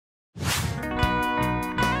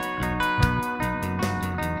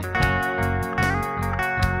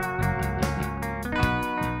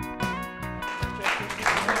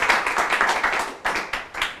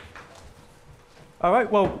All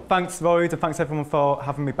right, well, thanks, Lloyd, and thanks everyone for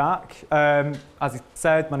having me back. As you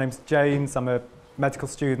said, my name's James. I'm a medical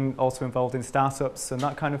student, also involved in startups and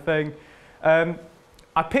that kind of thing.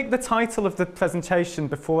 I picked the title of the presentation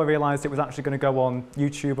before I realised it was actually going to go on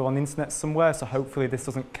YouTube or on the internet somewhere, so hopefully this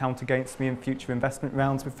doesn't count against me in future investment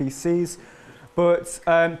rounds with VCs. But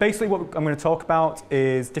basically what I'm going to talk about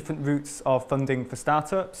is different routes of funding for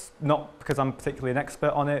startups, not because I'm particularly an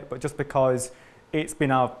expert on it, but just because it's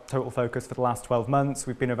been our total focus for the last 12 months.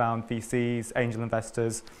 We've been around VCs, angel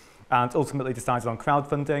investors, and ultimately decided on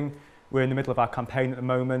crowdfunding. We're in the middle of our campaign at the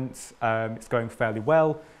moment. It's going fairly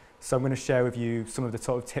well. So I'm going to share with you some of the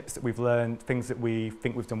sort of tips that we've learned, things that we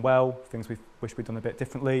think we've done well, things we wish we'd done a bit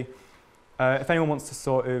differently. If anyone wants to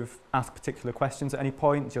sort of ask particular questions at any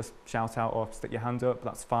point, just shout out or stick your hand up.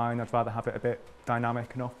 That's fine. I'd rather have it a bit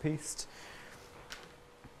dynamic and off-piste.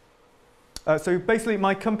 So basically,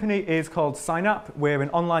 my company is called Synap. We're an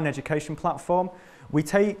online education platform. We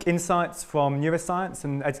take insights from neuroscience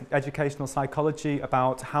and educational psychology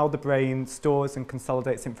about how the brain stores and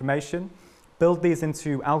consolidates information, build these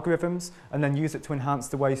into algorithms, and then use it to enhance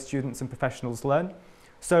the way students and professionals learn.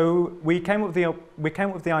 So we came up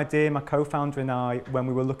with the idea, my co-founder and I, when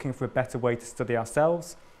we were looking for a better way to study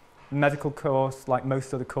ourselves. The medical course, like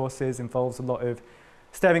most other courses, involves a lot of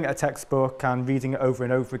staring at a textbook and reading it over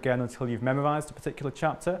and over again until you've memorized a particular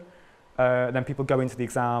chapter. Then people go into the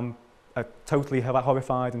exam totally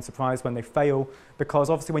horrified and surprised when they fail, because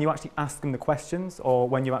obviously when you actually ask them the questions, or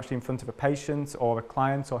when you're actually in front of a patient or a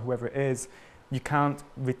client or whoever it is, you can't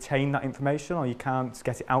retain that information or you can't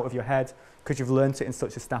get it out of your head because you've learnt it in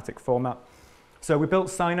such a static format. So we built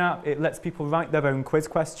Synap. It lets people write their own quiz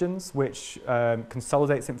questions, which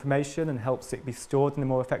consolidates information and helps it be stored in a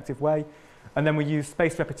more effective way. And then we use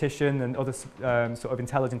spaced repetition and other sort of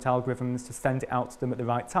intelligent algorithms to send it out to them at the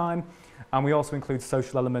right time. And we also include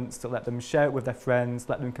social elements to let them share it with their friends,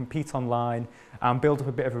 let them compete online, and build up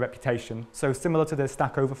a bit of a reputation. So similar to the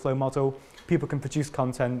Stack Overflow model, people can produce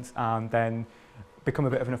content and then become a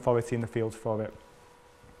bit of an authority in the field for it.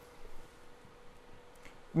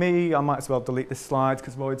 Me, I might as well delete this slide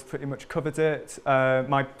because Lloyd's pretty much covered it.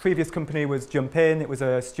 My previous company was Jump In. It was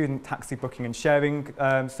a student taxi booking and sharing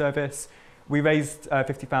service. We raised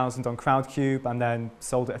 50,000 on Crowdcube and then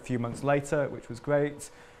sold it a few months later, which was great.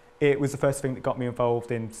 It was the first thing that got me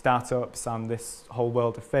involved in startups and this whole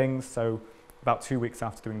world of things. So about 2 weeks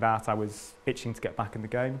after doing that, I was itching to get back in the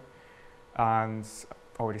game. And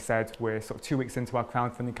I already said, we're sort of 2 weeks into our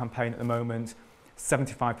crowdfunding campaign at the moment,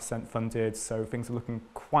 75% funded, so things are looking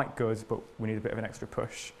quite good, but we need a bit of an extra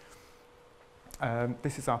push.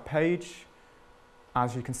 This is our page.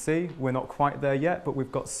 As you can see, we're not quite there yet, but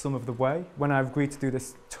we've got some of the way. When I agreed to do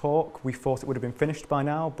this talk, we thought it would have been finished by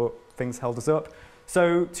now, but things held us up.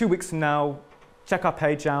 So 2 weeks from now, check our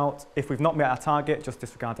page out. If we've not met our target, just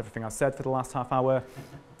disregard everything I've said for the last half hour.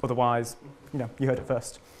 Otherwise, you heard it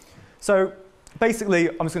first. So basically,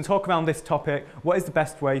 I'm just going to talk around this topic. What is the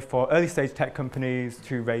best way for early stage tech companies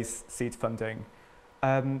to raise seed funding?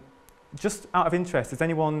 Just out of interest, is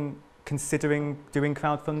anyone considering doing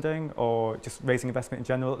crowdfunding or just raising investment in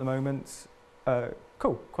general at the moment?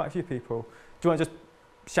 Cool, quite a few people. Do you want to just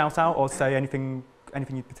shout out or say anything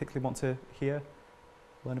you particularly want to hear,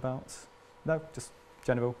 learn about? No, just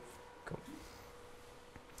general. Cool.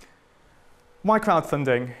 Why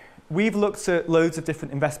crowdfunding? We've looked at loads of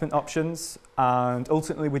different investment options and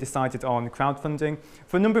ultimately we decided on crowdfunding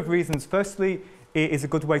for a number of reasons. Firstly, it is a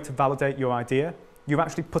good way to validate your idea. You're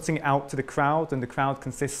actually putting it out to the crowd, and the crowd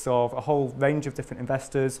consists of a whole range of different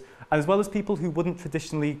investors, as well as people who wouldn't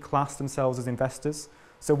traditionally class themselves as investors.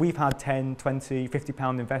 So we've had 10, 20, 50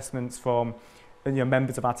 pound investments from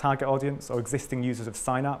members of our target audience or existing users of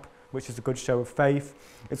Synap, which is a good show of faith.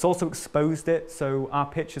 It's also exposed it, so our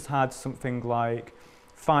pitch has had something like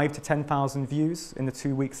 5,000 to 10,000 views in the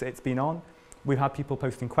 2 weeks that it's been on. We've had people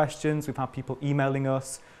posting questions, we've had people emailing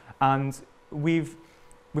us, and we've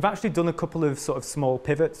actually done a couple of sort of small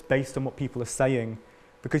pivots based on what people are saying,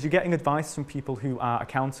 because you're getting advice from people who are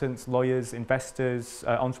accountants, lawyers, investors,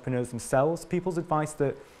 entrepreneurs themselves, people's advice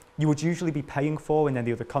that you would usually be paying for in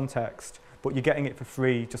any other context, but you're getting it for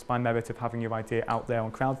free just by merit of having your idea out there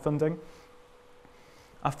on crowdfunding.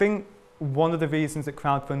 I think one of the reasons that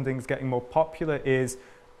crowdfunding is getting more popular is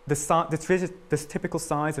the typical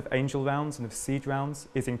size of angel rounds and of seed rounds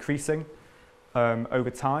is increasing over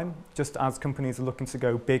time. Just as companies are looking to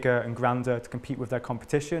go bigger and grander to compete with their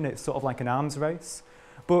competition, it's sort of like an arms race.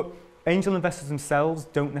 But angel investors themselves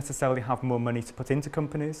don't necessarily have more money to put into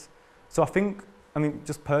companies. So I mean,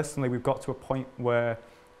 just personally, we've got to a point where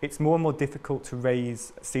it's more and more difficult to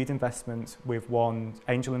raise seed investment with one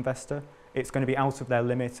angel investor. it's going to be out of their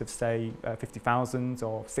limit of, say, 50,000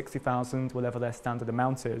 or 60,000, whatever their standard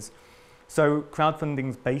amount is. So crowdfunding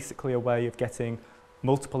is basically a way of getting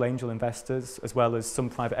multiple angel investors, as well as some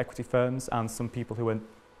private equity firms and some people who are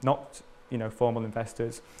not, formal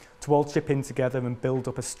investors, to all chip in together and build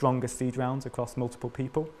up a stronger seed round across multiple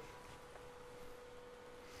people.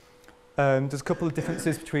 There's a couple of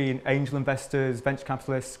differences between angel investors, venture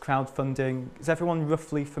capitalists, crowdfunding. Is everyone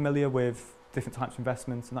roughly familiar with different types of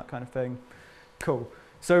investments and that kind of thing? Cool.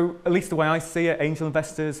 So at least the way I see it, angel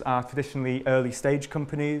investors are traditionally early stage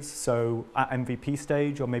companies, so at MVP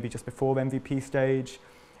stage or maybe just before MVP stage.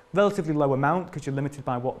 Relatively low amount because you're limited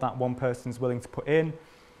by what that one person's willing to put in.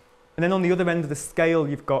 And then on the other end of the scale,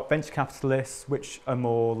 you've got venture capitalists, which are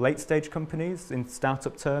more late stage companies in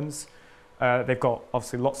startup terms. They've got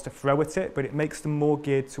obviously lots to throw at it, but it makes them more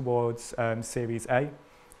geared towards Series A.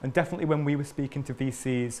 And definitely when we were speaking to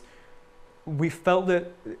VCs, we felt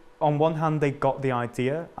that on one hand they got the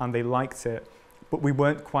idea and they liked it, but we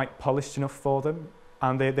weren't quite polished enough for them.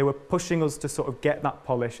 And they were pushing us to sort of get that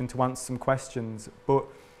polish and to answer some questions. But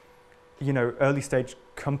early stage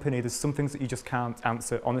company, there's some things that you just can't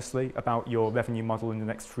answer honestly about your revenue model in the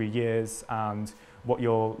next 3 years and what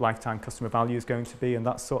your lifetime customer value is going to be and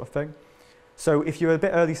that sort of thing. So if you're a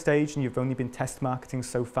bit early stage and you've only been test marketing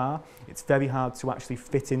so far, it's very hard to actually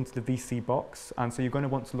fit into the VC box. And so you're going to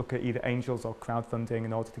want to look at either angels or crowdfunding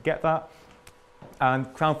in order to get that. And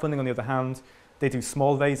crowdfunding, on the other hand, they do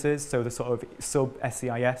small raises, so the sort of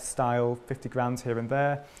sub-SEIS style, 50 grand here and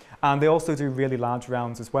there. And they also do really large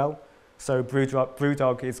rounds as well. So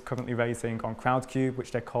Brewdog is currently raising on Crowdcube,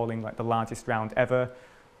 which they're calling like the largest round ever,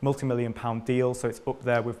 multi-million-pound deal, so it's up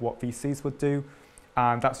there with what VCs would do.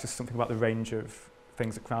 And that's just something about the range of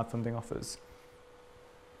things that crowdfunding offers.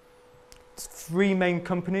 There's 3 main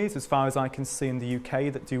companies, as far as I can see in the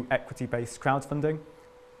UK, that do equity-based crowdfunding.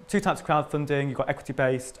 2 types of crowdfunding, you've got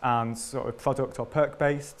equity-based and sort of product or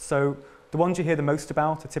perk-based. So the ones you hear the most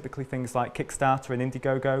about are typically things like Kickstarter and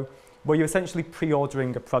Indiegogo, where you're essentially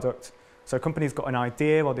pre-ordering a product. So a company's got an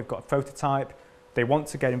idea or they've got a prototype, they want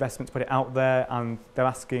to get investment to put it out there, and they're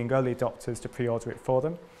asking early adopters to pre-order it for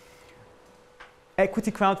them.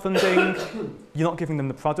 Equity crowdfunding, you're not giving them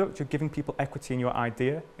the product, you're giving people equity in your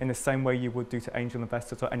idea in the same way you would do to angel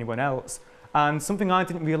investors or anyone else. And something I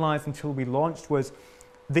didn't realize until we launched was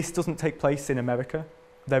this doesn't take place in America.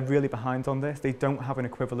 They're really behind on this. They don't have an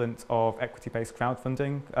equivalent of equity-based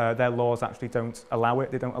crowdfunding. Their laws actually don't allow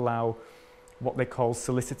it. They don't allow what they call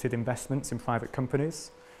solicited investments in private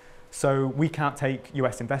companies. So we can't take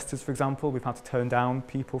US investors, for example. We've had to turn down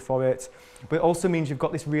people for it. But it also means you've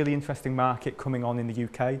got this really interesting market coming on in the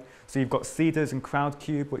UK. So you've got Seedrs and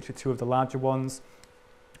Crowdcube, which are 2 of the larger ones.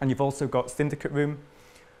 And you've also got Syndicate Room.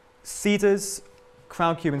 Seedrs,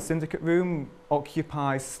 Crowdcube and Syndicate Room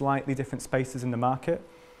occupy slightly different spaces in the market.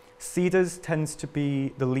 Seedrs tends to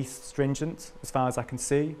be the least stringent, as far as I can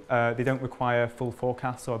see. They don't require full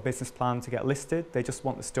forecasts or a business plan to get listed. They just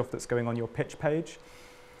want the stuff that's going on your pitch page.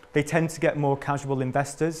 They tend to get more casual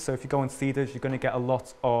investors. So if you go on Seedrs, you're going to get a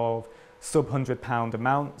lot of sub-£100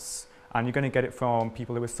 amounts, and you're going to get it from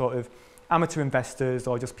people who are sort of amateur investors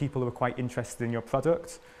or just people who are quite interested in your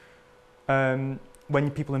product.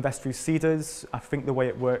 When people invest through Seedrs, I think the way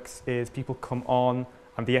it works is people come on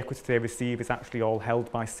and the equity they receive is actually all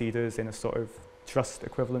held by Seedrs in a sort of trust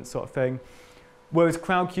equivalent sort of thing. Whereas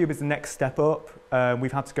Crowdcube is the next step up.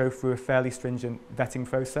 We've had to go through a fairly stringent vetting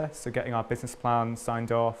process, so getting our business plan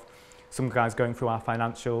signed off, some guys going through our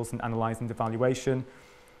financials and analysing the valuation.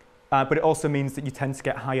 But it also means that you tend to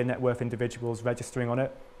get higher net worth individuals registering on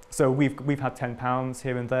it. So we've had £10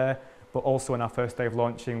 here and there, but also on our first day of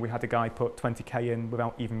launching, we had a guy put 20k in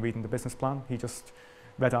without even reading the business plan. He just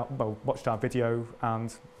watched our video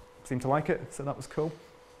and seemed to like it, so that was cool.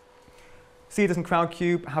 Seedrs and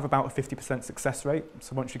Crowdcube have about a 50% success rate.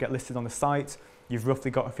 So once you get listed on the site, you've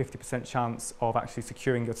roughly got a 50% chance of actually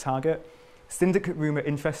securing your target. Syndicate Room are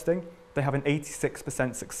interesting. They have an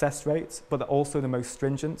 86% success rate, but they're also the most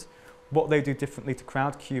stringent. What they do differently to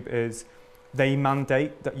Crowdcube is they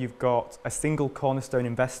mandate that you've got a single cornerstone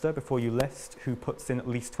investor before you list who puts in at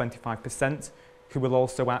least 25%, who will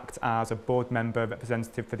also act as a board member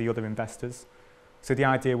representative for the other investors. So the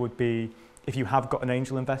idea would be, if you have got an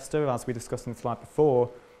angel investor, as we discussed in the slide before,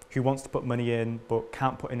 who wants to put money in but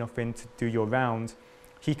can't put enough in to do your round,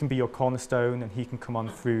 he can be your cornerstone and he can come on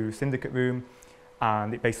through Syndicate Room,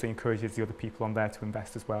 and it basically encourages the other people on there to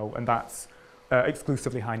invest as well. And that's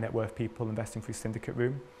exclusively high net worth people investing through Syndicate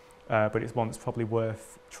Room, but it's one that's probably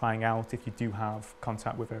worth trying out if you do have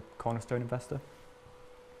contact with a cornerstone investor.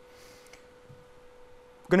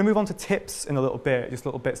 I'm going to move on to tips in a little bit, just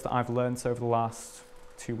little bits that I've learned over the last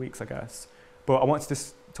 2 weeks, I guess. But I wanted to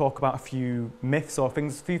just talk about a few myths or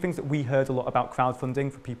a few things that we heard a lot about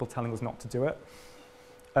crowdfunding for people telling us not to do it.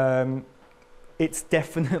 It's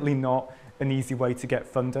definitely not an easy way to get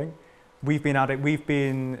funding. We've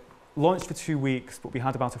been launched for 2 weeks, but we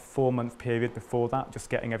had about a 4-month period before that, just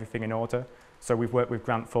getting everything in order. So we've worked with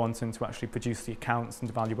Grant Thornton to actually produce the accounts and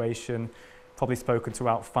evaluation, probably spoken to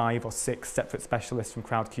about 5 or 6 separate specialists from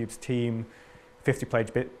Crowdcube's team,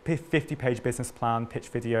 50-page business plan, pitch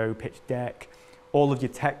video, pitch deck. All of your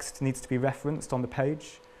text needs to be referenced on the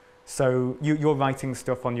page. So you're writing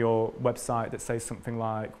stuff on your website that says something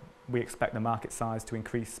like, we expect the market size to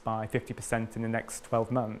increase by 50% in the next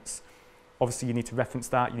 12 months. Obviously, you need to reference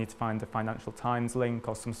that. You need to find a Financial Times link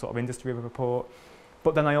or some sort of industry report.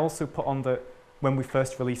 But then I also put on that when we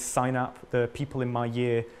first released Sign Up, the people in my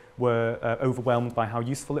year were overwhelmed by how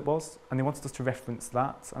useful it was, and they wanted us to reference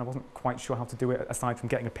that, and I wasn't quite sure how to do it aside from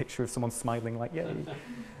getting a picture of someone smiling like, yay.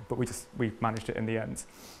 But we managed it in the end.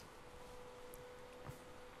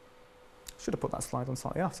 Should have put that slide on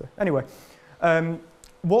slightly after. Anyway,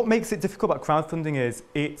 what makes it difficult about crowdfunding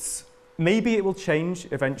is maybe it will change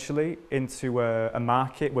eventually into a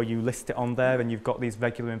market where you list it on there and you've got these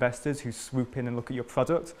regular investors who swoop in and look at your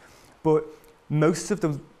product. But most of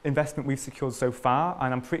the investment we've secured so far,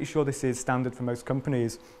 and I'm pretty sure this is standard for most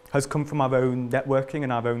companies, has come from our own networking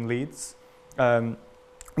and our own leads.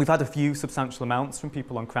 We've had a few substantial amounts from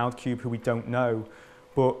people on Crowdcube who we don't know,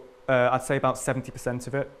 but I'd say about 70%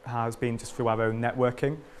 of it has been just through our own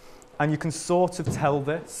networking. And you can sort of tell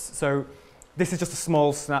this. So this is just a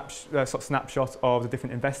small snapshot of the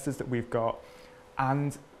different investors that we've got.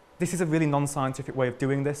 And this is a really non-scientific way of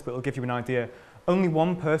doing this, but it'll give you an idea. Only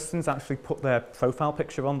one person's actually put their profile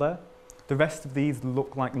picture on there. The rest of these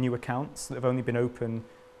look like new accounts that have only been open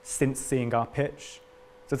since seeing our pitch.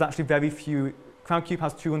 So there's actually very few. Crowdcube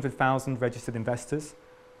has 200,000 registered investors,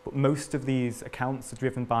 but most of these accounts are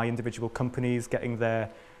driven by individual companies getting their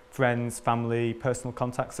friends, family, personal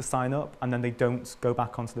contacts to sign up, and then they don't go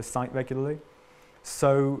back onto the site regularly.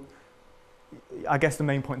 So I guess the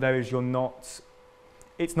main point there is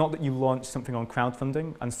it's not that you launch something on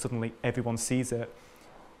crowdfunding and suddenly everyone sees it.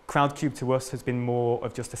 Crowdcube to us has been more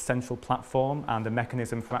of just a central platform and a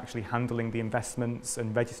mechanism for actually handling the investments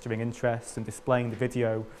and registering interest and displaying the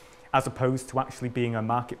video, as opposed to actually being a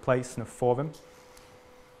marketplace and a forum.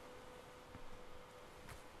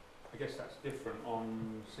 I guess that's different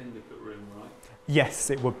on Syndicate Room, right? Yes,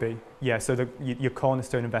 it would be. Yeah, so your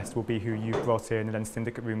cornerstone investor will be who you brought in, and then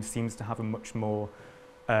Syndicate Room seems to have a much more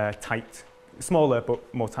smaller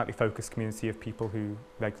but more tightly focused community of people who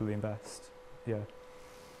regularly invest. Yeah.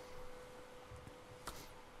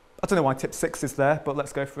 I don't know why tip 6 is there, but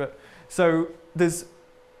let's go for it. So there's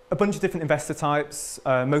a bunch of different investor types.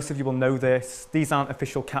 Most of you will know this. These aren't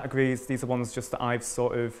official categories. These are ones just that I've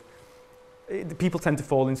people tend to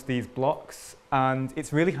fall into these blocks, and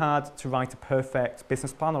it's really hard to write a perfect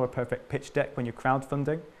business plan or a perfect pitch deck when you're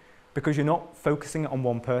crowdfunding, because you're not focusing it on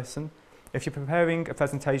one person. If you're preparing a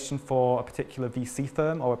presentation for a particular VC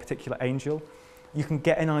firm or a particular angel, you can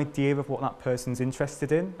get an idea of what that person's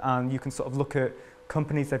interested in, and you can sort of look at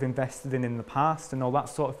companies they've invested in the past and all that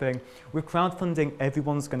sort of thing. With crowdfunding,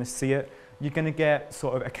 everyone's going to see it. You're going to get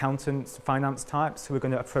sort of accountants, finance types who are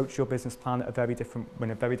going to approach your business plan in a very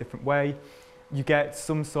different way. You get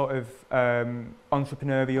some sort of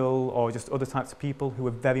entrepreneurial or just other types of people who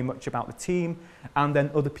are very much about the team, and then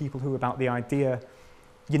other people who are about the idea.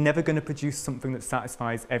 You're never going to produce something that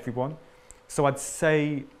satisfies everyone. So I'd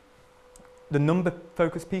say the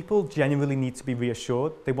number-focused people generally need to be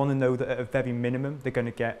reassured. They want to know that at a very minimum, they're going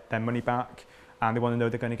to get their money back, and they want to know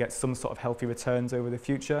they're going to get some sort of healthy returns over the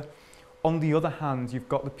future. On the other hand, you've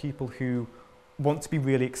got the people who want to be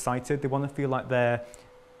really excited. They want to feel like they're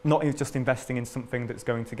not just investing in something that's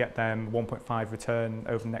going to get them 1.5 return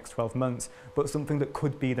over the next 12 months, but something that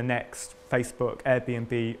could be the next Facebook,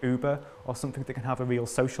 Airbnb, Uber, or something that can have a real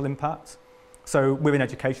social impact. So we're an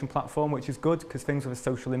education platform, which is good because things with a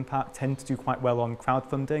social impact tend to do quite well on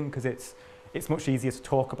crowdfunding because it's much easier to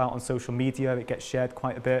talk about on social media. It gets shared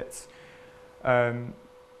quite a bit.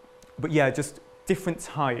 But yeah, just different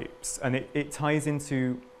types, and it ties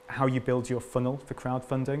into how you build your funnel for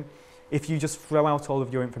crowdfunding. If you just throw out all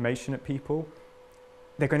of your information at people,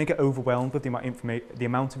 they're going to get overwhelmed with the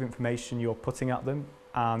amount of information you're putting at them,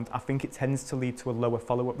 and I think it tends to lead to a lower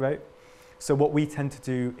follow-up rate. So what we tend to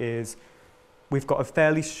do is we've got a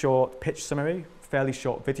fairly short pitch summary, fairly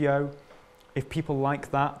short video. If people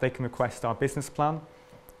like that, they can request our business plan.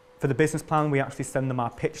 For the business plan, we actually send them our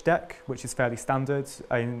pitch deck, which is fairly standard,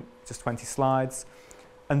 in just 20 slides.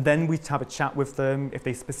 And then we have a chat with them. If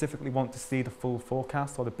they specifically want to see the full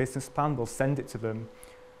forecast or the business plan, we'll send it to them.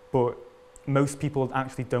 but most people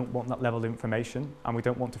actually don't want that level of information, and we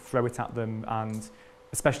don't want to throw it at them, and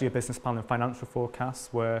especially a business plan and financial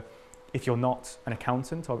forecast, where if you're not an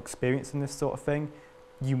accountant or experienced in this sort of thing,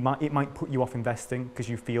 it might put you off investing because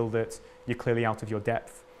you feel that you're clearly out of your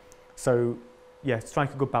depth. So yeah,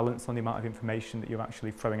 strike a good balance on the amount of information that you're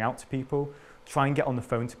actually throwing out to people. Try and get on the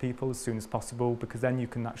phone to people as soon as possible, because then you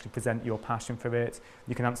can actually present your passion for it.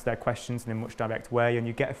 You can answer their questions in a much direct way, and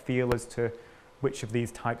you get a feel as to which of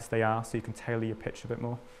these types they are, so you can tailor your pitch a bit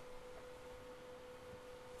more.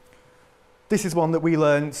 This is one that we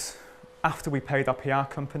learned after we paid our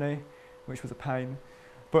PR company, which was a pain.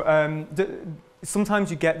 But sometimes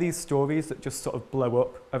you get these stories that just sort of blow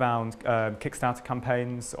up around Kickstarter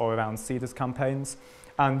campaigns or around Seeders campaigns,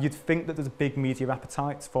 and you'd think that there's a big media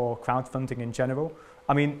appetite for crowdfunding in general.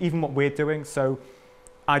 I mean, even what we're doing, so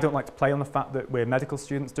I don't like to play on the fact that we're medical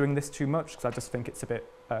students doing this too much, because I just think it's a bit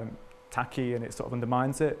tacky and it sort of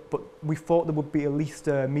undermines it. But we thought there would be at least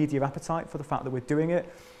a media appetite for the fact that we're doing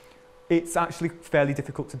it. It's actually fairly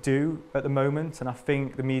difficult to do at the moment, and I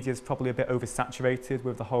think the media is probably a bit oversaturated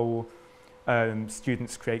with the whole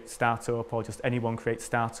students create startup or just anyone create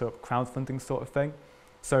startup crowdfunding sort of thing.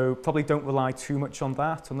 So probably don't rely too much on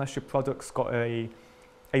that unless your product's got a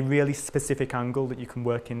really specific angle that you can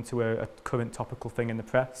work into a current topical thing in the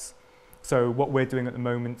press. So what we're doing at the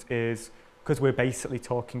moment is, because we're basically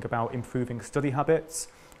talking about improving study habits,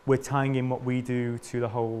 we're tying in what we do to the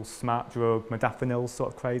whole smart drug, modafinil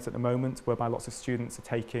sort of craze at the moment, whereby lots of students are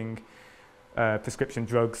taking prescription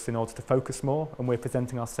drugs in order to focus more, and we're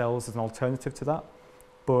presenting ourselves as an alternative to that.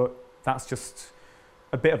 But that's just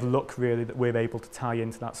a bit of luck, really, that we're able to tie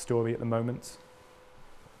into that story at the moment.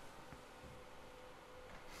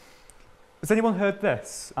 Has anyone heard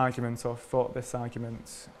this argument or thought this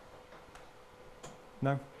argument?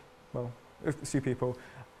 No? Well, a few people.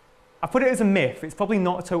 I put it as a myth. It's probably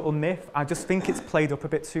not a total myth. I just think it's played up a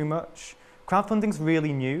bit too much. Crowdfunding's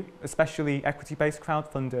really new, especially equity-based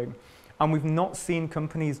crowdfunding, and we've not seen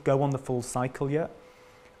companies go on the full cycle yet.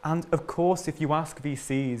 And of course, if you ask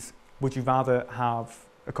VCs, would you rather have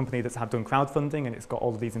a company that's done crowdfunding and it's got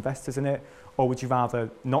all of these investors in it, or would you rather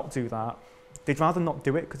not do that? They'd rather not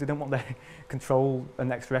do it because they don't want their control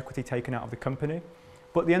and extra equity taken out of the company.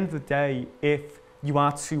 But at the end of the day, if you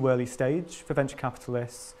are too early stage for venture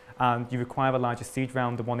capitalists and you require a larger seed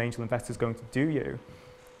round than one angel investor is going to do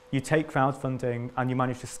you take crowdfunding and you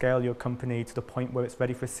manage to scale your company to the point where it's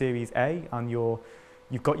ready for Series A, and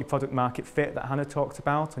you've got your product market fit that Hannah talked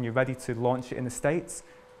about, and you're ready to launch it in the States.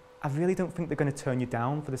 I really don't think they're going to turn you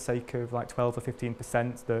down for the sake of like 12 or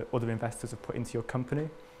 15% that other investors have put into your company.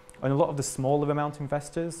 And a lot of the smaller amount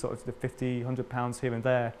investors, sort of the 50, £100 here and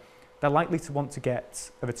there, they're likely to want to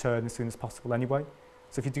get a return as soon as possible anyway.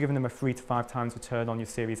 So if you're giving them a 3 to 5 times return on your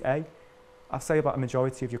Series A, I'd say about a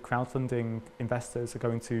majority of your crowdfunding investors are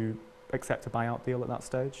going to accept a buyout deal at that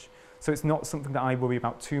stage. So it's not something that I worry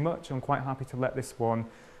about too much. I'm quite happy to let this one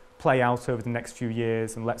play out over the next few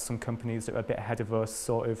years and let some companies that are a bit ahead of us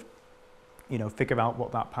sort of, figure out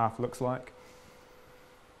what that path looks like.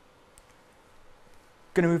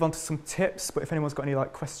 Going to move on to some tips, but if anyone's got any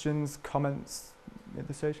questions, comments at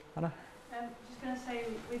this stage, Hannah? Just going to say,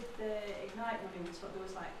 with the Ignite money, we saw there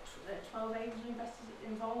was 12 angel investors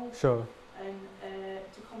involved. Sure. And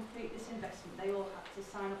to complete this investment, they all had to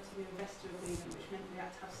sign up to the investor agreement, which meant we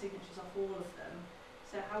had to have signatures off all of them.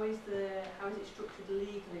 So how is it structured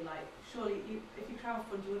legally? Like, surely, if you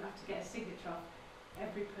crowdfund, you wouldn't have to get a signature off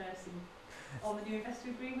every person on the new investor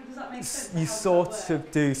agreement. Does that make sense? You sort of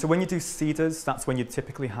do. So when you do seeders, that's when you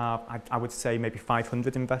typically have, I would say, maybe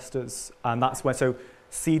 500 investors, and that's where, so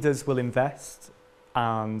seeders will invest,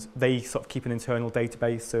 and they sort of keep an internal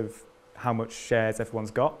database of how much shares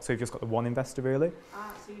everyone's got. So you've just got the one investor, really.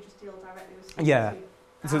 So you just deal directly with seeders? Yeah.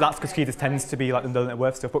 So that's because seeders tends to be like the net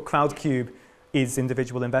worth stuff, but Crowdcube is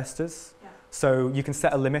individual investors. Yeah. So you can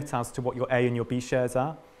set a limit as to what your A and your B shares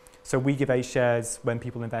are. So we give A shares when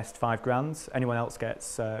people invest £5,000. Anyone else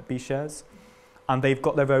gets B shares. And they've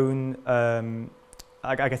got their own,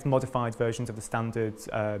 I guess, modified versions of the standard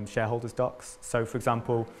shareholders docs. So for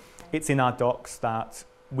example, it's in our docs that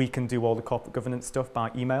we can do all the corporate governance stuff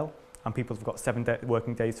by email, and people have got 7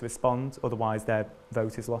 working days to respond. Otherwise, their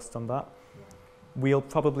vote is lost on that. Yeah. We'll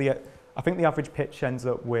probably, I think the average pitch ends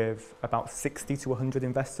up with about 60 to 100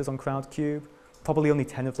 investors on Crowdcube. Probably only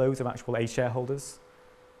 10 of those are actual A shareholders.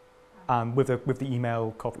 With the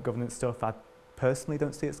email corporate governance stuff, I personally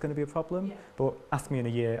don't see it's going to be a problem. Yeah. But ask me in a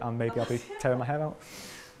year and maybe I'll be tearing my hair out.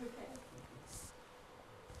 Okay.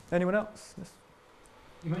 Anyone else? Yes.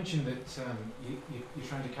 You mentioned that you're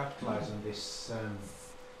trying to capitalise on this,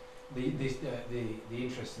 the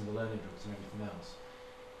interest in the learning drugs and everything else.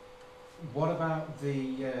 what about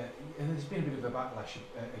the, and there's been a bit of a backlash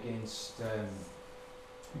against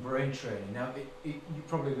brain training. Now, you're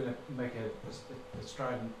probably going to make a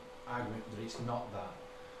strident argument that it's not that.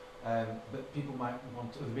 But people might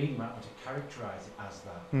want to, or the media might want to characterise it as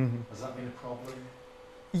that. Mm-hmm. Has that been a problem?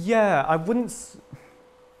 Yeah, I wouldn't.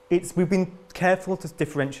 We've been careful to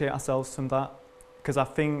differentiate ourselves from that, because I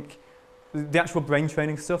think the actual brain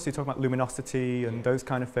training stuff, so you talk about luminosity and those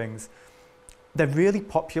kind of things, they're really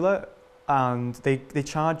popular and they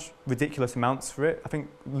charge ridiculous amounts for it. I think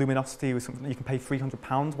luminosity was something that you can pay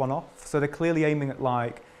 £300 one off. So they're clearly aiming at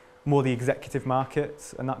like more the executive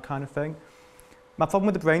market and that kind of thing. My problem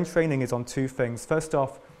with the brain training is on two things. First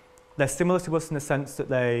off, they're similar to us in the sense that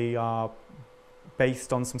they are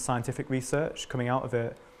based on some scientific research coming out of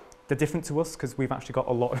it. They're different to us because we've actually got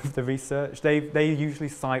a lot of the research. They usually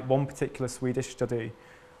cite one particular Swedish study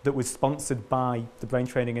that was sponsored by the brain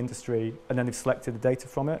training industry, and then they've selected the data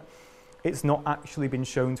from it. It's not actually been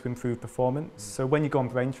shown to improve performance. So when you go on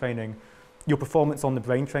brain training, your performance on the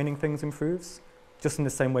brain training things improves, just in the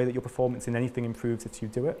same way that your performance in anything improves if you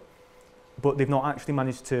do it. But they've not actually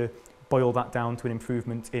managed to boil that down to an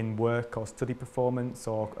improvement in work or study performance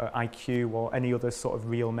or IQ or any other sort of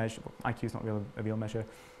real measure. Well, IQ is not a real measure.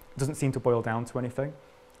 It doesn't seem to boil down to anything.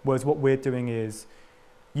 Whereas what we're doing is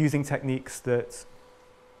using techniques that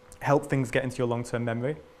help things get into your long-term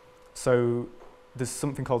memory. So there's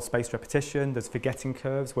something called spaced repetition, there's forgetting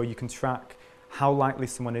curves where you can track how likely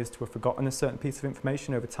someone is to have forgotten a certain piece of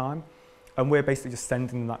information over time. And we're basically just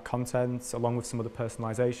sending them that content along with some other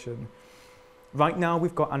personalization. Right now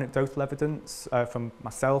we've got anecdotal evidence from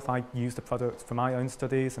myself. I use the product for my own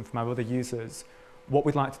studies and from our other users. What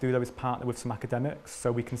we'd like to do though is partner with some academics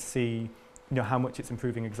so we can see how much it's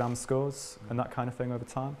improving exam scores and that kind of thing over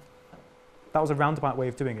time. That was a roundabout way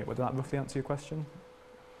of doing it. Would that roughly answer your question?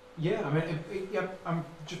 Yeah, I mean, I'm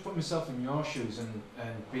just putting myself in your shoes and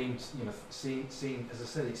being, seeing, as I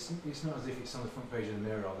said, it's not as if it's on the front page of the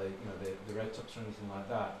Mirror or the red tops or anything like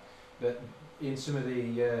that. But in some of the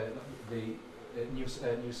new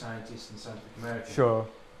Scientist and Scientific American, sure,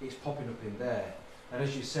 it's popping up in there. And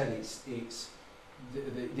as you said, it's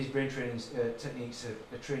these brain training techniques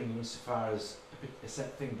are training you insofar as a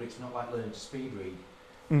set thing, but it's not like learning to speed read.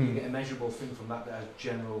 You get a measurable thing from that has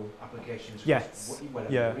general applications. Yes.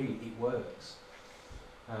 Whatever you read, it works.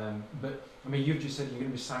 But I mean, you've just said you're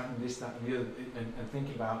going to be citing this, that, and the other, and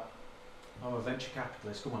thinking about, I'm a venture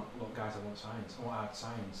capitalist. Come on, look, guys, I want science. I want hard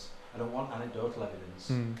science. I don't want anecdotal evidence.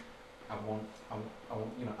 I want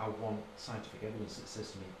scientific evidence that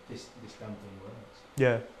says to me this damn thing works.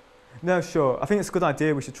 Yeah. No, sure. I think it's a good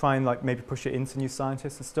idea. We should try and maybe push it into new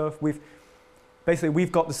scientists and stuff. We've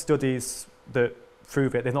got the studies that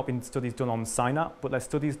prove it. They've not been studies done on Synapse, but they're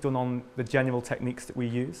studies done on the general techniques that we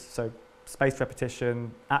use. So spaced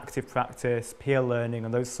repetition, active practice, peer learning,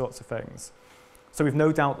 and those sorts of things. So we've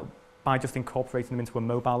no doubt that by just incorporating them into a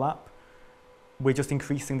mobile app, we're just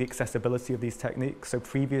increasing the accessibility of these techniques. So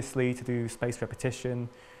previously, to do spaced repetition,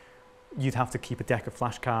 you'd have to keep a deck of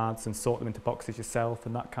flashcards and sort them into boxes yourself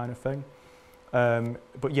and that kind of thing.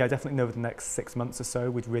 But yeah, definitely over the next 6 months or so,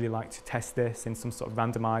 we'd really like to test this in some sort of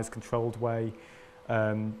randomized, controlled way.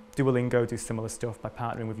 Duolingo do similar stuff by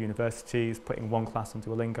partnering with universities, putting one class on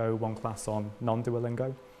Duolingo, one class on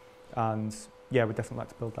non-Duolingo. And yeah, we'd definitely like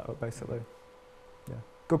to build that up, basically. Yeah,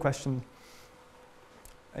 good question.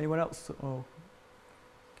 Anyone else? Oh,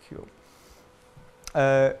 cool.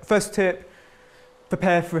 First tip,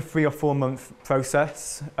 prepare for a 3 or 4 month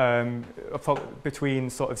process between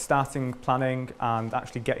sort of starting planning and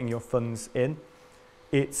actually getting your funds in.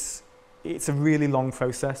 It's a really long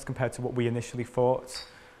process compared to what we initially thought.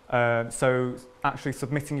 So actually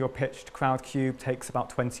submitting your pitch to Crowdcube takes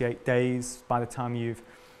about 28 days by the time you've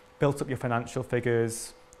built up your financial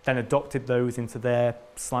figures, then adopted those into their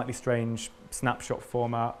slightly strange snapshot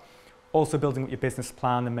format, also building up your business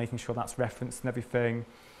plan and making sure that's referenced and everything.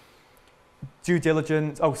 Due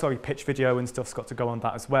diligence, pitch video and stuff's got to go on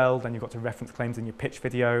that as well. Then you've got to reference claims in your pitch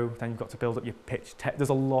video. Then you've got to build up your pitch. There's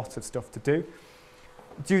a lot of stuff to do.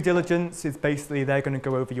 Due diligence is basically they're going to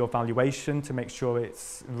go over your valuation to make sure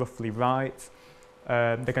it's roughly right.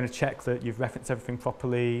 They're going to check that you've referenced everything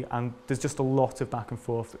properly, and there's just a lot of back and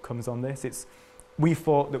forth that comes on this. We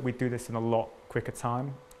thought that we'd do this in a lot quicker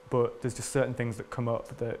time, but there's just certain things that come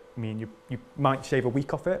up that mean you might shave a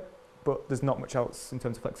week off it, but there's not much else in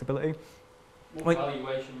terms of flexibility. What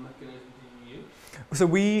valuation mechanism do you use?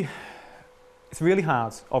 So it's really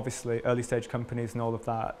hard, obviously, early stage companies and all of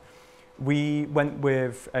that. We went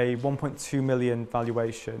with a 1.2 million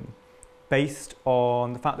valuation based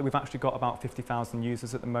on the fact that we've actually got about 50,000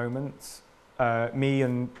 users at the moment. Me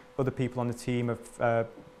and other people on the team have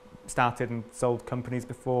started and sold companies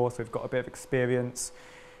before, so we've got a bit of experience.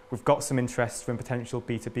 We've got some interest from potential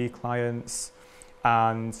B2B clients.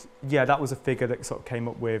 And yeah, that was a figure that sort of came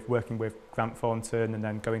up with working with Grant Thornton and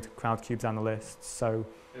then going to Crowdcube's analysts. So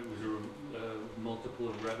it was a multiple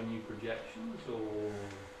of revenue projections, or?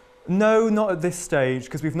 No, not at this stage,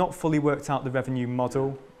 because we've not fully worked out the revenue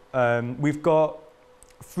model. We've got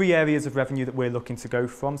 3 areas of revenue that we're looking to go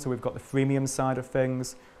from. So we've got the freemium side of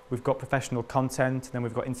things, we've got professional content, and then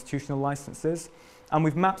we've got institutional licenses. And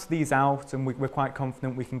we've mapped these out, and we're quite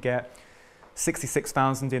confident we can get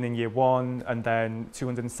 66,000 in year 1, and then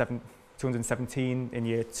 217 in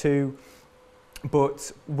year 2.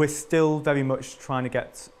 But we're still very much trying to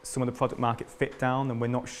get some of the product market fit down, and we're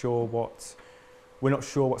not sure what's going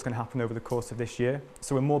to happen over the course of this year.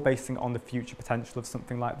 So we're more basing it on the future potential of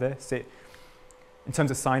something like this. In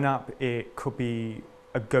terms of sign up, it could be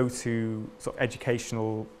a go-to sort of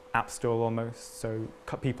educational app store almost. So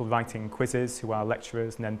people writing quizzes who are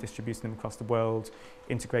lecturers and then distributing them across the world,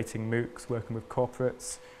 integrating MOOCs, working with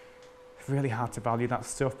corporates. It's really hard to value that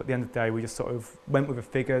stuff, but at the end of the day, we just sort of went with a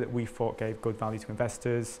figure that we thought gave good value to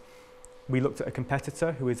investors. We looked at a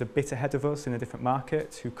competitor who is a bit ahead of us in a different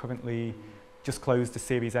market, who currently just closed a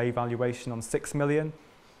Series A valuation on 6 million.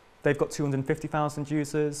 They've got 250,000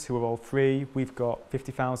 users who are all free. We've got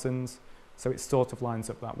 50,000, so it sort of lines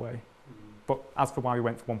up that way. But as for why we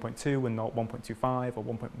went for 1.2 and not 1.25 or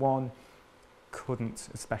 1.1, couldn't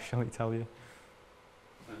especially tell you.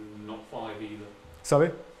 And not 5 either?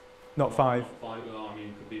 Sorry? Not 5? Not 5, I mean,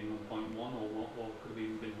 it could be 1.1 or could have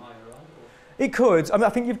even been higher, right? Or? It could. I mean, I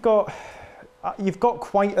think you've got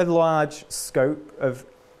quite a large scope of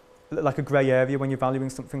like a grey area when you're valuing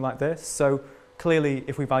something like this. So clearly,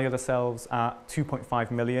 if we valued ourselves at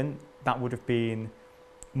 2.5 million, that would have been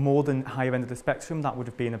more than higher end of the spectrum. That would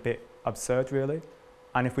have been a bit absurd, really.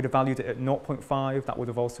 And if we'd have valued it at 0.5, that would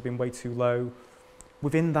have also been way too low.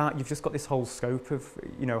 Within that, you've just got this whole scope of,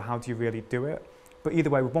 how do you really do it? But either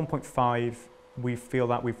way, with 1.5, we feel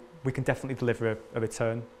that we can definitely deliver a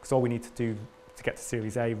return, because all we need to do to get to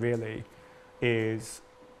Series A, really, is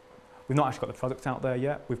we've not actually got the product out there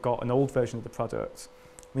yet. We've got an old version of the product.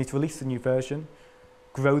 We need to release a new version,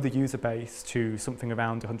 grow the user base to something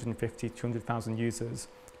around 150, 200,000 users,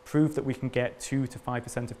 prove that we can get 2 to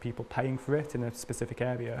 5% of people paying for it in a specific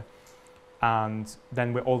area, and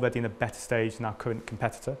then we're already in a better stage than our current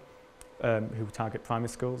competitor, who target primary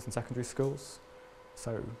schools and secondary schools.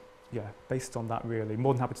 So yeah, based on that, really,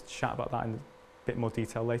 more than happy to chat about that in a bit more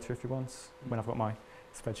detail later if you want, when I've got my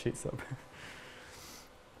spreadsheets up.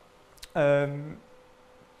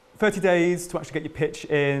 30 days to actually get your pitch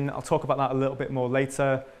in. I'll talk about that a little bit more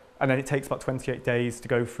later. And then it takes about 28 days to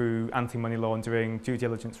go through anti-money laundering, due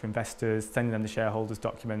diligence for investors, sending them the shareholders'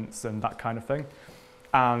 documents and that kind of thing.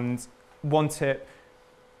 And one tip,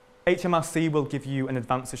 HMRC will give you an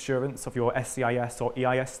advance assurance of your SCIS or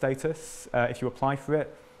EIS status if you apply for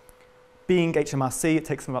it. Being HMRC, it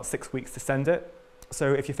takes them about 6 weeks to send it.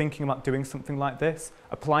 So if you're thinking about doing something like this,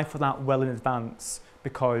 apply for that well in advance,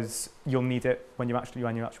 because you'll need it when your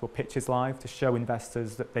actual pitch is live to show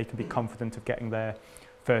investors that they can be confident of getting their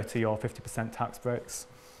 30 or 50% tax breaks.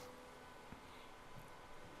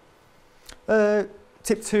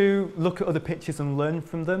 Tip 2, look at other pitches and learn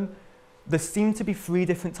from them. There seem to be 3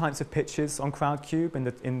 different types of pitches on Crowdcube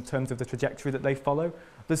in terms of the trajectory that they follow.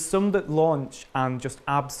 There's some that launch and just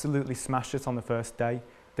absolutely smash it on the first day.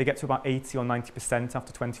 They get to about 80 or 90%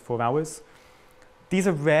 after 24 hours. These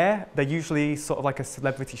are rare. They're usually sort of like a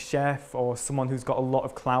celebrity chef or someone who's got a lot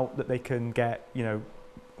of clout that they can get,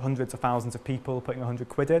 hundreds of thousands of people putting 100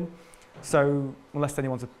 quid in. So unless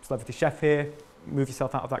anyone's a celebrity chef here, move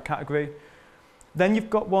yourself out of that category. Then you've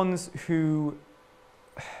got ones who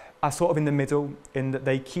are sort of in the middle, in that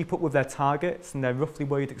they keep up with their targets and they're roughly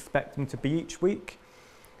where you'd expect them to be each week,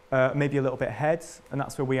 maybe a little bit ahead, and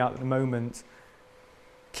that's where we are at the moment.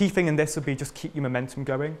 Key thing in this would be just keep your momentum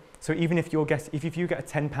going. So even if you get a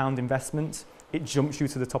 £10 investment, it jumps you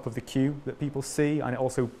to the top of the queue that people see, and it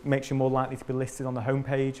also makes you more likely to be listed on the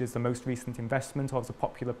homepage as the most recent investment or as a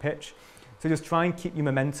popular pitch. So just try and keep your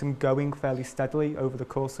momentum going fairly steadily over the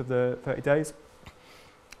course of the 30 days.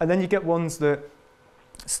 And then you get ones that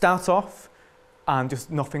start off and just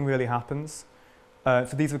nothing really happens. So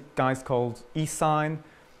these are guys called eSign,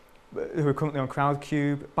 who are currently on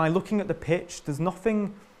Crowdcube. By looking at the pitch, there's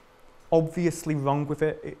nothing obviously wrong with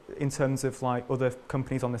it in terms of like other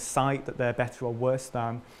companies on the site that they're better or worse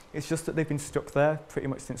than. It's just that they've been stuck there pretty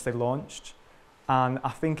much since they launched. And I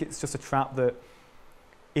think it's just a trap that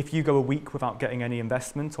if you go a week without getting any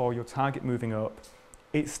investment or your target moving up,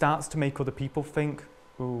 it starts to make other people think,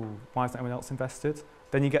 ooh, why isn't anyone else invested?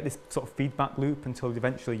 Then you get this sort of feedback loop until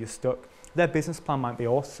eventually you're stuck. Their business plan might be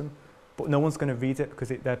awesome, but no one's going to read it because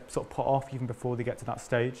they're sort of put off even before they get to that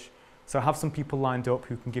stage. So have some people lined up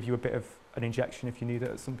who can give you a bit of an injection if you need it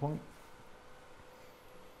at some point.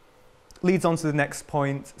 Leads on to the next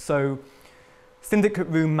point. So syndicate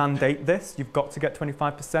room mandate this. You've got to get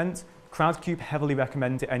 25%. Crowdcube heavily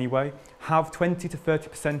recommend it anyway. Have 20 to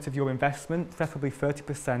 30% of your investment, preferably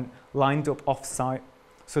 30%, lined up off-site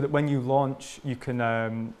so that when you launch, you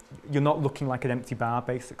can, you're not looking like an empty bar,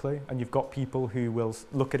 basically, and you've got people who will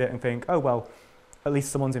look at it and think, oh, well, at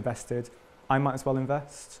least someone's invested. I might as well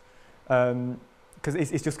invest. Because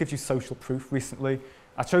it just gives you social proof recently.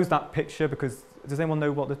 I chose that picture because, does anyone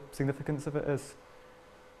know what the significance of it is?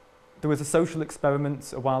 There was a social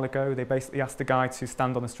experiment a while ago. They basically asked a guy to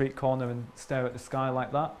stand on a street corner and stare at the sky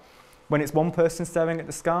like that. When it's one person staring at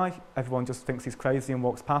the sky, everyone just thinks he's crazy and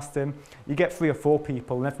walks past him. You get 3 or 4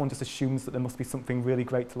 people and everyone just assumes that there must be something really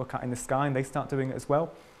great to look at in the sky, and they start doing it as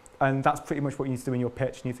well. And that's pretty much what you need to do in your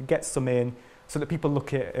pitch. You need to get some in so that people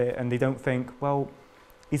look at it and they don't think, well,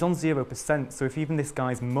 he's on 0%, so if even this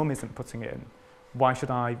guy's mum isn't putting it in, why should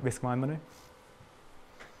I risk my money?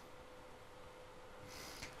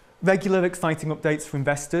 Regular exciting updates for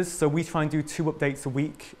investors. So we try and do 2 updates a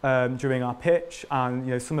week during our pitch,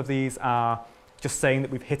 and some of these are just saying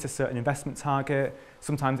that we've hit a certain investment target.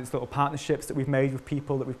 Sometimes it's little partnerships that we've made with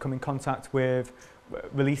people that we've come in contact with,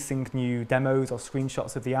 releasing new demos or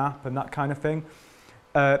screenshots of the app and that kind of thing.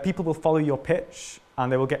 People will follow your pitch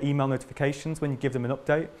and they will get email notifications when you give them an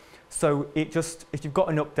update. So if you've got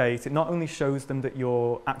an update, it not only shows them that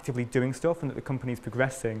you're actively doing stuff and that the company's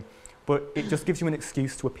progressing, but it just gives you an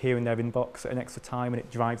excuse to appear in their inbox at an extra time, and it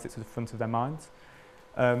drives it to the front of their minds.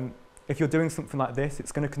 If you're doing something like this,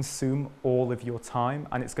 it's going to consume all of your time,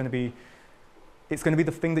 and it's going to be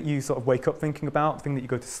the thing that you sort of wake up thinking about, the thing that you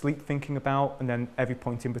go to sleep thinking about, and then every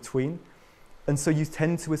point in between. And so you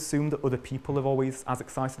tend to assume that other people are always as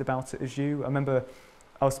excited about it as you. I remember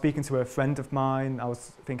I was speaking to a friend of mine. I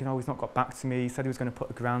was thinking, oh, he's not got back to me. He said he was going to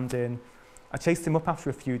put £1,000 in. I chased him up after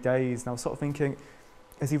a few days, and I was sort of thinking,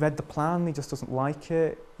 has he read the plan? He just doesn't like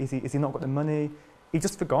it. Is he not got the money? He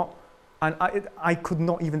just forgot. And I could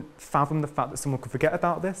not even fathom the fact that someone could forget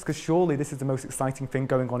about this, because surely this is the most exciting thing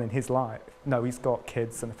going on in his life. No, he's got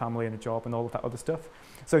kids and a family and a job and all of that other stuff.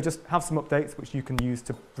 So just have some updates which you can use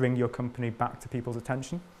to bring your company back to people's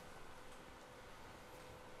attention.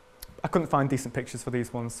 I couldn't find decent pictures for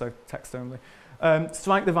these ones, so text only.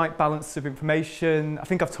 Strike the right balance of information. I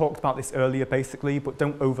think I've talked about this earlier basically, but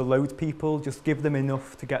don't overload people. Just give them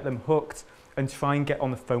enough to get them hooked, and try and get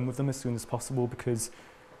on the phone with them as soon as possible, because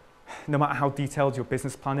no matter how detailed your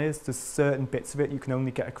business plan is, there's certain bits of it you can only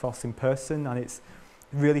get across in person, and it's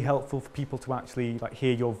really helpful for people to actually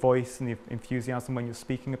hear your voice and the enthusiasm when you're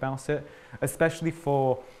speaking about it, especially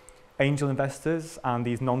for angel investors and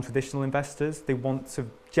these non-traditional investors. They're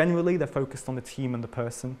focused on the team and the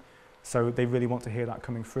person, so they really want to hear that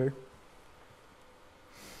coming through.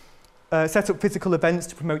 Set up physical events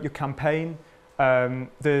to promote your campaign.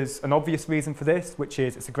 There's an obvious reason for this, which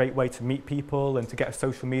is it's a great way to meet people and to get a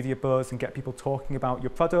social media buzz and get people talking about your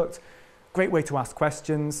product. Great way to ask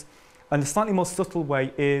questions. And the slightly more subtle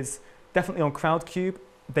way is definitely on Crowdcube,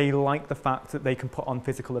 they like the fact that they can put on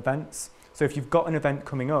physical events. So if you've got an event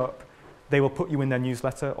coming up, they will put you in their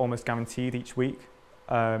newsletter, almost guaranteed each week.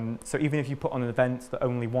 So even if you put on an event that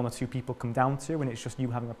only 1 or 2 people come down to, and it's just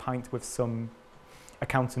you having a pint with some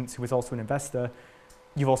accountant who is also an investor,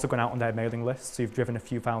 you've also gone out on their mailing list, so you've driven a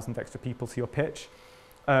few thousand extra people to your pitch.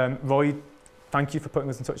 Roy, thank you for putting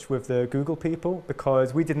us in touch with the Google people,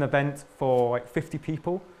 because we did an event for 50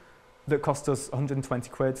 people that cost us 120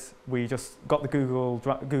 quid. We just got the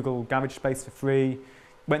Google garage space for free,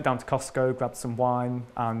 went down to Costco, grabbed some wine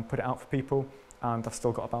and put it out for people, and I've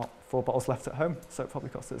still got about 4 bottles left at home, so it probably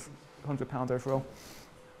cost us £100 overall.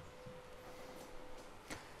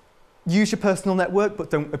 Use your personal network, but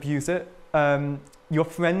don't abuse it. Your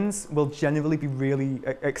friends will generally be really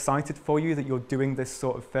excited for you that you're doing this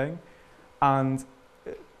sort of thing, and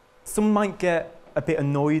some might get a bit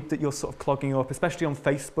annoyed that you're sort of clogging up, especially on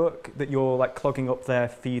Facebook, that you're clogging up their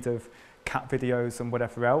feed of cat videos and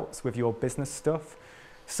whatever else with your business stuff.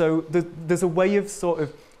 So there's a way of sort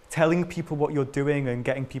of telling people what you're doing and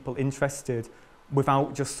getting people interested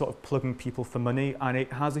without just sort of plugging people for money, and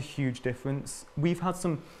it has a huge difference. We've had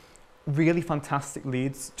some really fantastic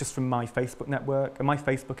leads just from my Facebook network, and my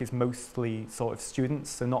Facebook is mostly sort of students,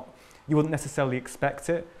 so you wouldn't necessarily expect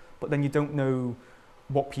it, but then you don't know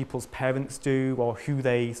what people's parents do or who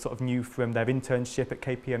they sort of knew from their internship at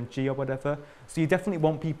KPMG or whatever. So you definitely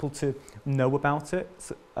want people to know about it.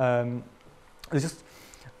 So, there's just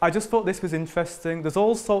I just thought this was interesting. There's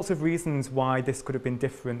all sorts of reasons why this could have been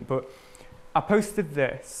different, but I posted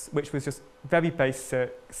this, which was just very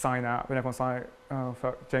basic sign up, and everyone's like, oh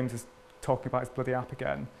fuck, James is talking about his bloody app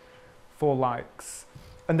again. 4 likes.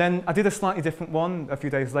 And then I did a slightly different one a few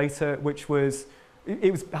days later, which was,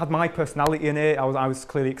 had my personality in it. I was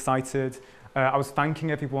clearly excited. I was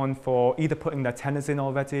thanking everyone for either putting their tenors in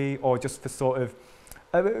already or just for sort of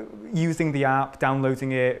using the app,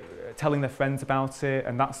 downloading it, telling their friends about it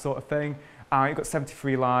and that sort of thing. It got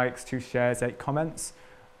 73 likes, 2 shares, 8 comments.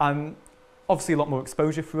 Obviously a lot more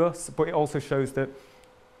exposure for us, but it also shows that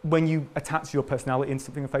when you attach your personality into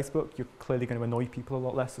something on Facebook, you're clearly going to annoy people a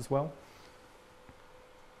lot less as well.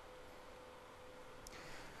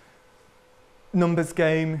 Numbers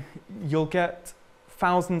game, you'll get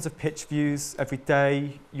thousands of pitch views every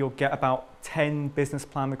day. You'll get about 10 business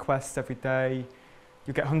plan requests every day.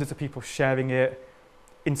 You'll get hundreds of people sharing it.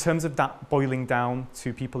 In terms of that boiling down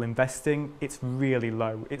to people investing, it's really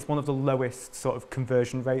low. It's one of the lowest sort of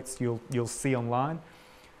conversion rates you'll see online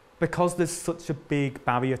because there's such a big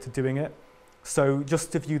barrier to doing it. So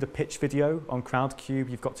just to view the pitch video on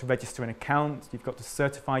Crowdcube, you've got to register an account, you've got to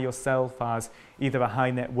certify yourself as either a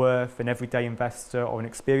high net worth, an everyday investor, or an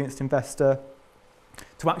experienced investor.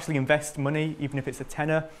 To actually invest money, even if it's a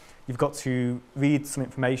tenner, you've got to read some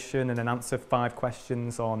information and then answer 5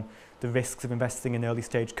 questions on the risks of investing in early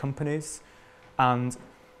stage companies. And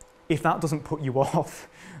if that doesn't put you off,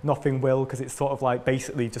 nothing will, because it's sort of like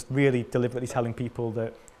basically just really deliberately telling people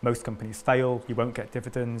that most companies fail, you won't get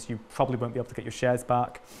dividends, you probably won't be able to get your shares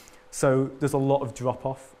back. So there's a lot of drop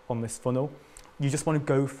off on this funnel. You just want to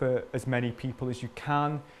go for as many people as you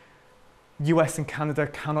can. US and Canada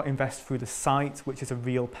cannot invest through the site, which is a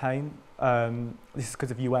real pain. This is because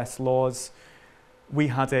of US laws. We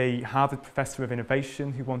had a Harvard professor of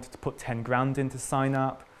innovation who wanted to put 10 grand into sign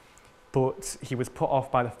up, but he was put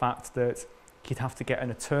off by the fact that he'd have to get an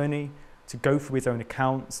attorney to go through his own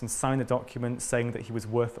accounts and sign a document saying that he was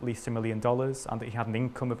worth at least $1 million and that he had an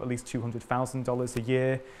income of at least $200,000 a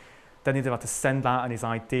year. Then he'd have to send that and his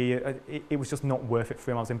ID. It was just not worth it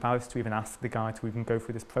for him. I was embarrassed to even ask the guy to even go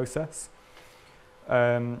through this process.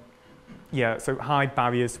 Yeah, so high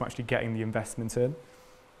barriers to actually getting the investment in.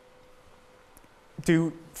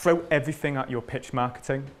 Do throw everything at your pitch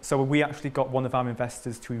marketing. So we actually got one of our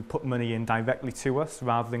investors to put money in directly to us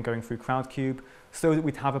rather than going through Crowdcube, so that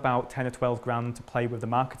we'd have about 10 or 12 grand to play with the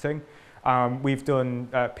marketing. We've done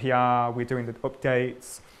PR, we're doing the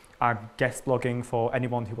updates, I'm guest blogging for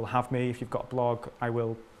anyone who will have me. If you've got a blog, I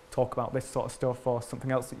will talk about this sort of stuff or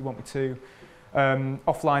something else that you want me to.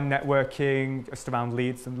 Offline networking, just around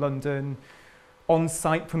Leeds and London.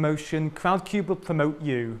 On-site promotion, Crowdcube will promote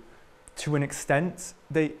you to an extent.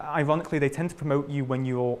 Ironically, they tend to promote you when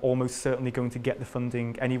you're almost certainly going to get the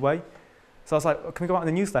funding anyway. So I was like, oh, can we go out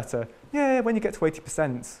in the newsletter? Yeah, when you get to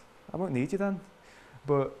 80%. I won't need you then.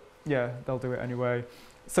 But yeah, they'll do it anyway.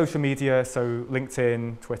 Social media, so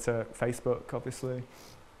LinkedIn, Twitter, Facebook, obviously.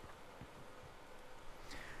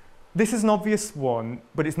 This is an obvious one,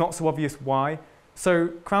 but it's not so obvious why. So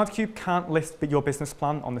Crowdcube can't list your business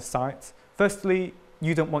plan on the site. Firstly,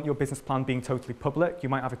 you don't want your business plan being totally public. You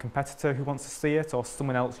might have a competitor who wants to see it or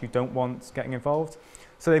someone else you don't want getting involved.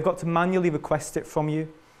 So they've got to manually request it from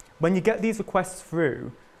you. When you get these requests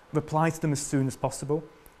through, reply to them as soon as possible,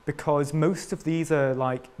 because most of these are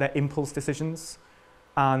like they're impulse decisions.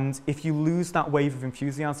 And if you lose that wave of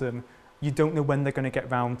enthusiasm, you don't know when they're going to get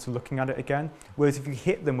round to looking at it again. Whereas if you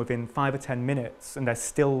hit them within 5 or 10 minutes and they're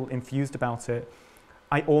still enthused about it,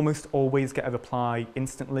 I almost always get a reply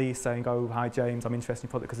instantly saying, oh, hi James, I'm interested in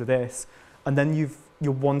your product because of this. And then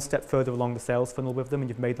you're one step further along the sales funnel with them and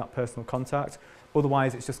you've made that personal contact.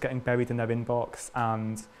 Otherwise, it's just getting buried in their inbox,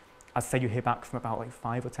 and I'd say you hear back from about like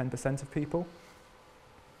 5 or 10% of people.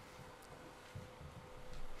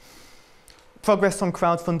 Progress on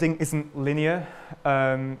crowdfunding isn't linear.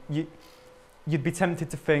 You'd be tempted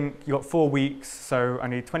to think you've got 4 weeks, so I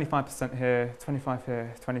need 25% here, 25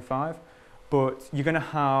 here, 25. But you're going to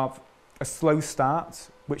have a slow start,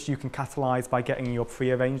 which you can catalyse by getting your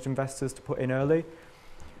pre-arranged investors to put in early.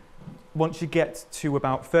 Once you get to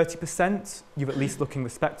about 30%, you're at least looking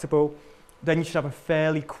respectable. Then you should have a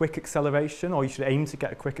fairly quick acceleration, or you should aim to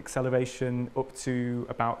get a quick acceleration up to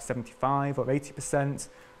about 75 or 80%.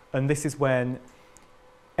 And this is when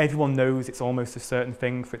everyone knows it's almost a certain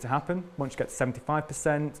thing for it to happen. Once you get to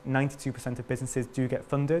 75%, 92% of businesses do get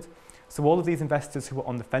funded. So all of these investors who are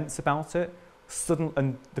on the fence about it,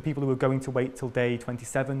 and the people who are going to wait till day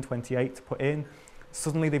 27, 28 to put in,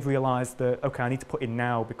 suddenly they've realised that, okay, I need to put in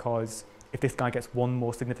now because if this guy gets one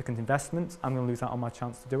more significant investment, I'm going to lose out on my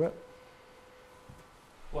chance to do it.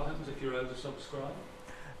 What happens if you're oversubscribed?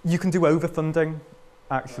 You can do overfunding,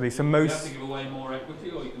 actually. Right, So you most have to give away more equity,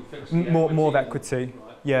 or you can fix the more of equity. equity.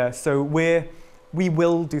 Right. Yeah. So we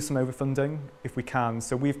will do some overfunding if we can.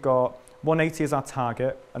 So we've got 180 as our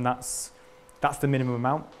target, and that's the minimum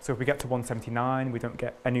amount. So if we get to 179, we don't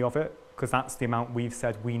get any of it, because that's the amount we've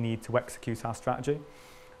said we need to execute our strategy.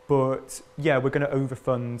 But yeah, we're going to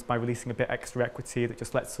overfund by releasing a bit extra equity that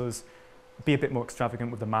just lets us be a bit more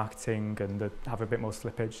extravagant with the marketing and have a bit more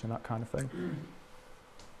slippage and that kind of thing.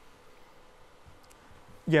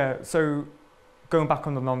 Yeah, so going back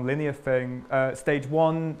on the non-linear thing, stage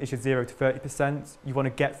 1 is your 0 to 30%. You want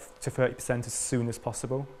to get to 30% as soon as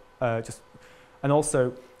possible. And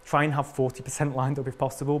also try and have 40% lined up if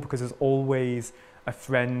possible, because there's always a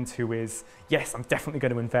friend who is, yes, I'm definitely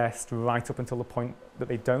going to invest, right up until the point that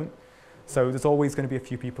they don't. So there's always going to be a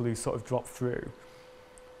few people who sort of drop through.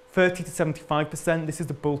 30 to 75%, this is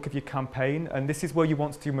the bulk of your campaign, and this is where you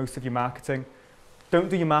want to do most of your marketing. Don't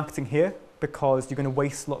do your marketing here, because you're going to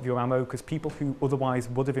waste a lot of your ammo, because people who otherwise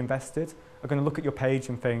would have invested are going to look at your page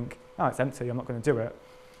and think, oh, it's empty, I'm not going to do it.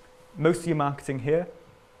 Most of your marketing here.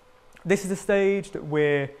 This is the stage that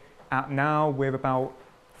we're at now. We're about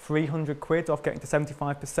 300 quid off getting to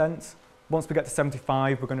 75%. Once we get to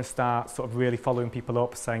 75, we're going to start sort of really following people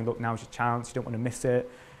up, saying, look, now's your chance, you don't want to miss it.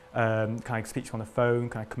 Can I speak to you on the phone?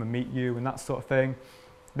 Can I come and meet you? And that sort of thing.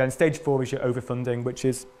 Then stage 4 is your overfunding, which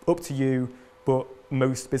is up to you, but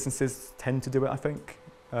most businesses tend to do it, I think.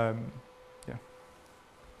 Yeah.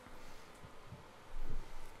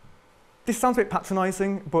 This sounds a bit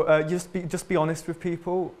patronising, but just be honest with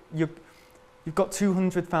people. You've got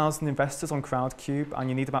 200,000 investors on Crowdcube, and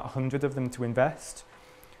you need about 100 of them to invest.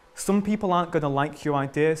 Some people aren't going to like your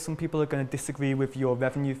idea. Some people are going to disagree with your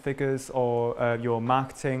revenue figures or your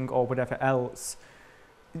marketing or whatever else.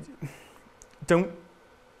 Don't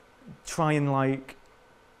try and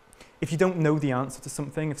if you don't know the answer to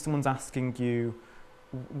something, if someone's asking you,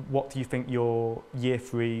 what do you think your year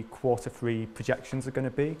 3, quarter 3 projections are going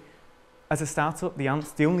to be? As a startup, the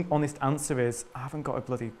only honest answer is, I haven't got a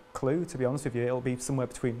bloody clue, to be honest with you. It'll be somewhere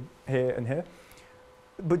between here and here.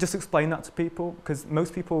 But just explain that to people, because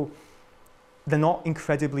most people, they're not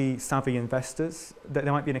incredibly savvy investors. They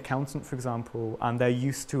might be an accountant, for example, and they're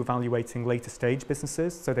used to evaluating later stage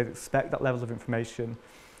businesses, so they'd expect that level of information.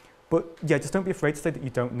 But yeah, just don't be afraid to say that you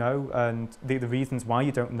don't know, and the reasons why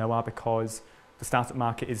you don't know are because the startup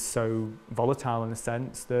market is so volatile in a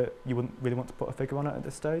sense that you wouldn't really want to put a figure on it at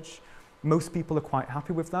this stage. Most people are quite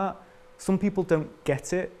happy with that. Some people don't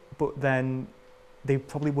get it, but then they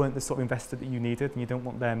probably weren't the sort of investor that you needed, and you don't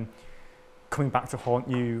want them coming back to haunt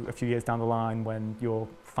you a few years down the line when you're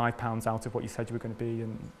 £5 out of what you said you were going to be,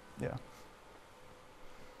 and yeah.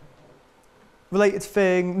 Related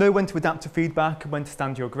thing, know when to adapt to feedback and when to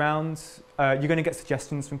stand your ground. You're going to get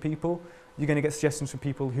suggestions from people. You're going to get suggestions from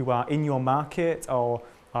people who are in your market or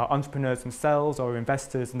are entrepreneurs themselves or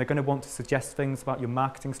investors, and they're going to want to suggest things about your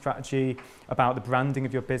marketing strategy, about the branding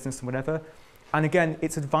of your business and whatever. And again,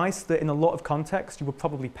 it's advice that in a lot of contexts you will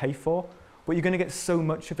probably pay for, but you're going to get so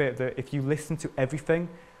much of it that if you listen to everything,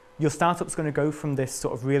 your startup's going to go from this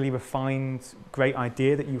sort of really refined, great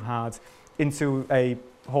idea that you had into a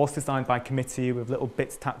horse designed by committee with little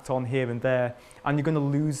bits tacked on here and there, and you're going to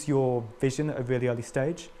lose your vision at a really early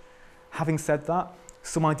stage. Having said that,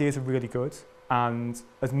 some ideas are really good, and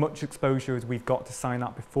as much exposure as we've got to sign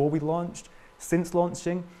up before we launched, since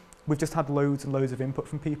launching, we've just had loads and loads of input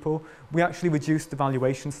from people. We actually reduced the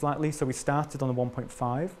valuation slightly, so we started on a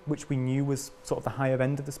 1.5, which we knew was sort of the higher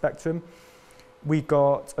end of the spectrum. We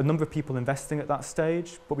got a number of people investing at that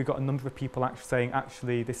stage, but we got a number of people actually saying,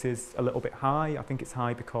 actually, this is a little bit high. I think it's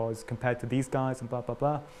high because compared to these guys and blah, blah,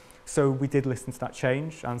 blah. So we did listen to that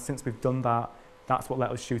change, and since we've done that, that's what let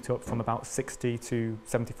us shoot up from about 60 to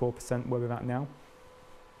 74% where we're at now.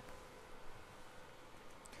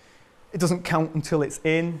 It doesn't count until it's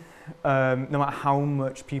in. No matter how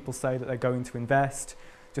much people say that they're going to invest,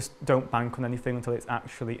 just don't bank on anything until it's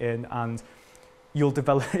actually in, and you'll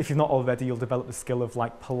develop, if you're not already, you'll develop the skill of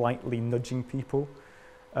politely nudging people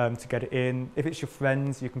to get it in. If it's your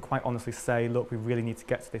friends, you can quite honestly say, look, we really need to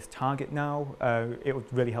get to this target now. It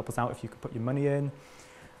would really help us out if you could put your money in.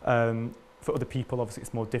 For other people, obviously,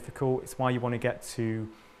 it's more difficult. It's why you want to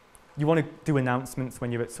do announcements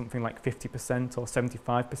when you're at something like 50% or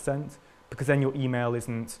 75%, because then your email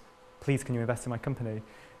isn't, please, can you invest in my company?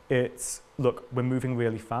 It's, look, we're moving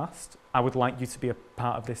really fast. I would like you to be a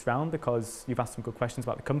part of this round because you've asked some good questions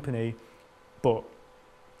about the company, but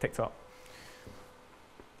TikTok.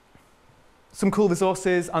 Some cool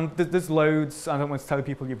resources, and there's loads. I don't want to tell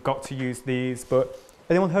people you've got to use these, but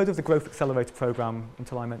anyone heard of the Growth Accelerator program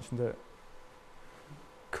until I mentioned it?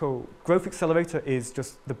 Cool. Growth Accelerator is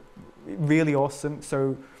just really awesome.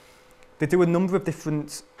 So they do a number of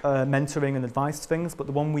different mentoring and advice things, but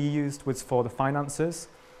the one we used was for the finances.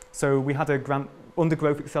 So we had a grant under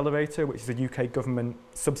Growth Accelerator, which is a UK government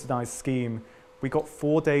subsidised scheme. We got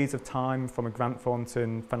 4 days of time from a Grant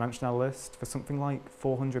Thornton financial analyst for something like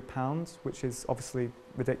 £400, which is obviously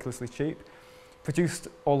ridiculously cheap. Produced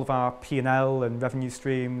all of our P&L and revenue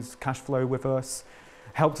streams, cash flow with us,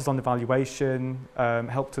 helped us on the valuation,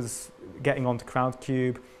 helped us getting onto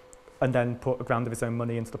Crowdcube, and then put a grand of his own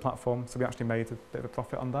money into the platform. So we actually made a bit of a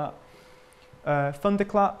profit on that.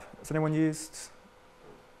 Thunderclap, has anyone used?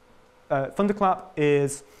 Thunderclap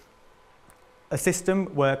is a system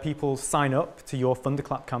where people sign up to your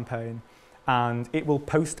Thunderclap campaign, and it will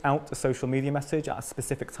post out a social media message at a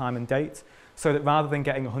specific time and date, so that rather than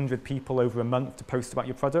getting 100 people over a month to post about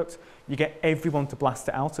your product, you get everyone to blast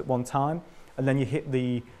it out at one time, and then you hit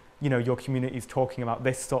your community's talking about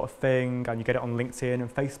this sort of thing, and you get it on LinkedIn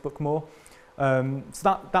and Facebook more.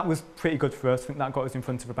 So that was pretty good for us. I think that got us in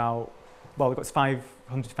front of it got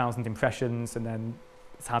 500,000 impressions, and then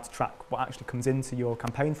it's hard to track what actually comes into your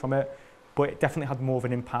campaign from it, but it definitely had more of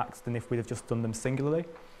an impact than if we'd have just done them singularly.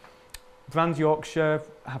 Brand Yorkshire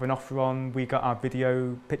have an offer on. We got our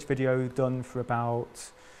pitch video done for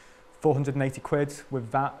about 480 quid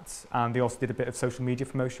with that, and they also did a bit of social media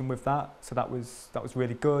promotion with that. So that was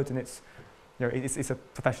really good, and it's a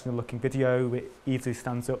professional looking video. It easily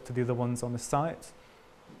stands up to the other ones on the site.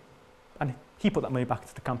 And he put that money back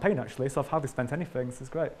into the campaign actually, so I've hardly spent anything, so it's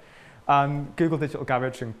great. Google Digital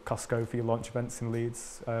Garage and Costco for your launch events in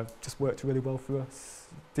Leeds just worked really well for us.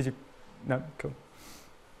 Did you? No? Cool.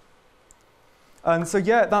 And so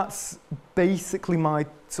yeah, that's basically my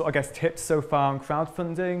tips so far on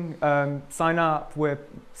crowdfunding. Sign up, we're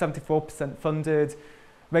 74% funded,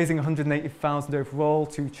 raising 180,000 overall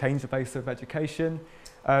to change the face of education.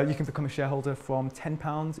 You can become a shareholder from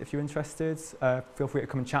 £10 if you're interested. Feel free to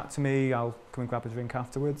come and chat to me. I'll come and grab a drink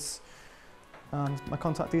afterwards. And my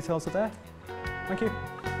contact details are there. Thank you.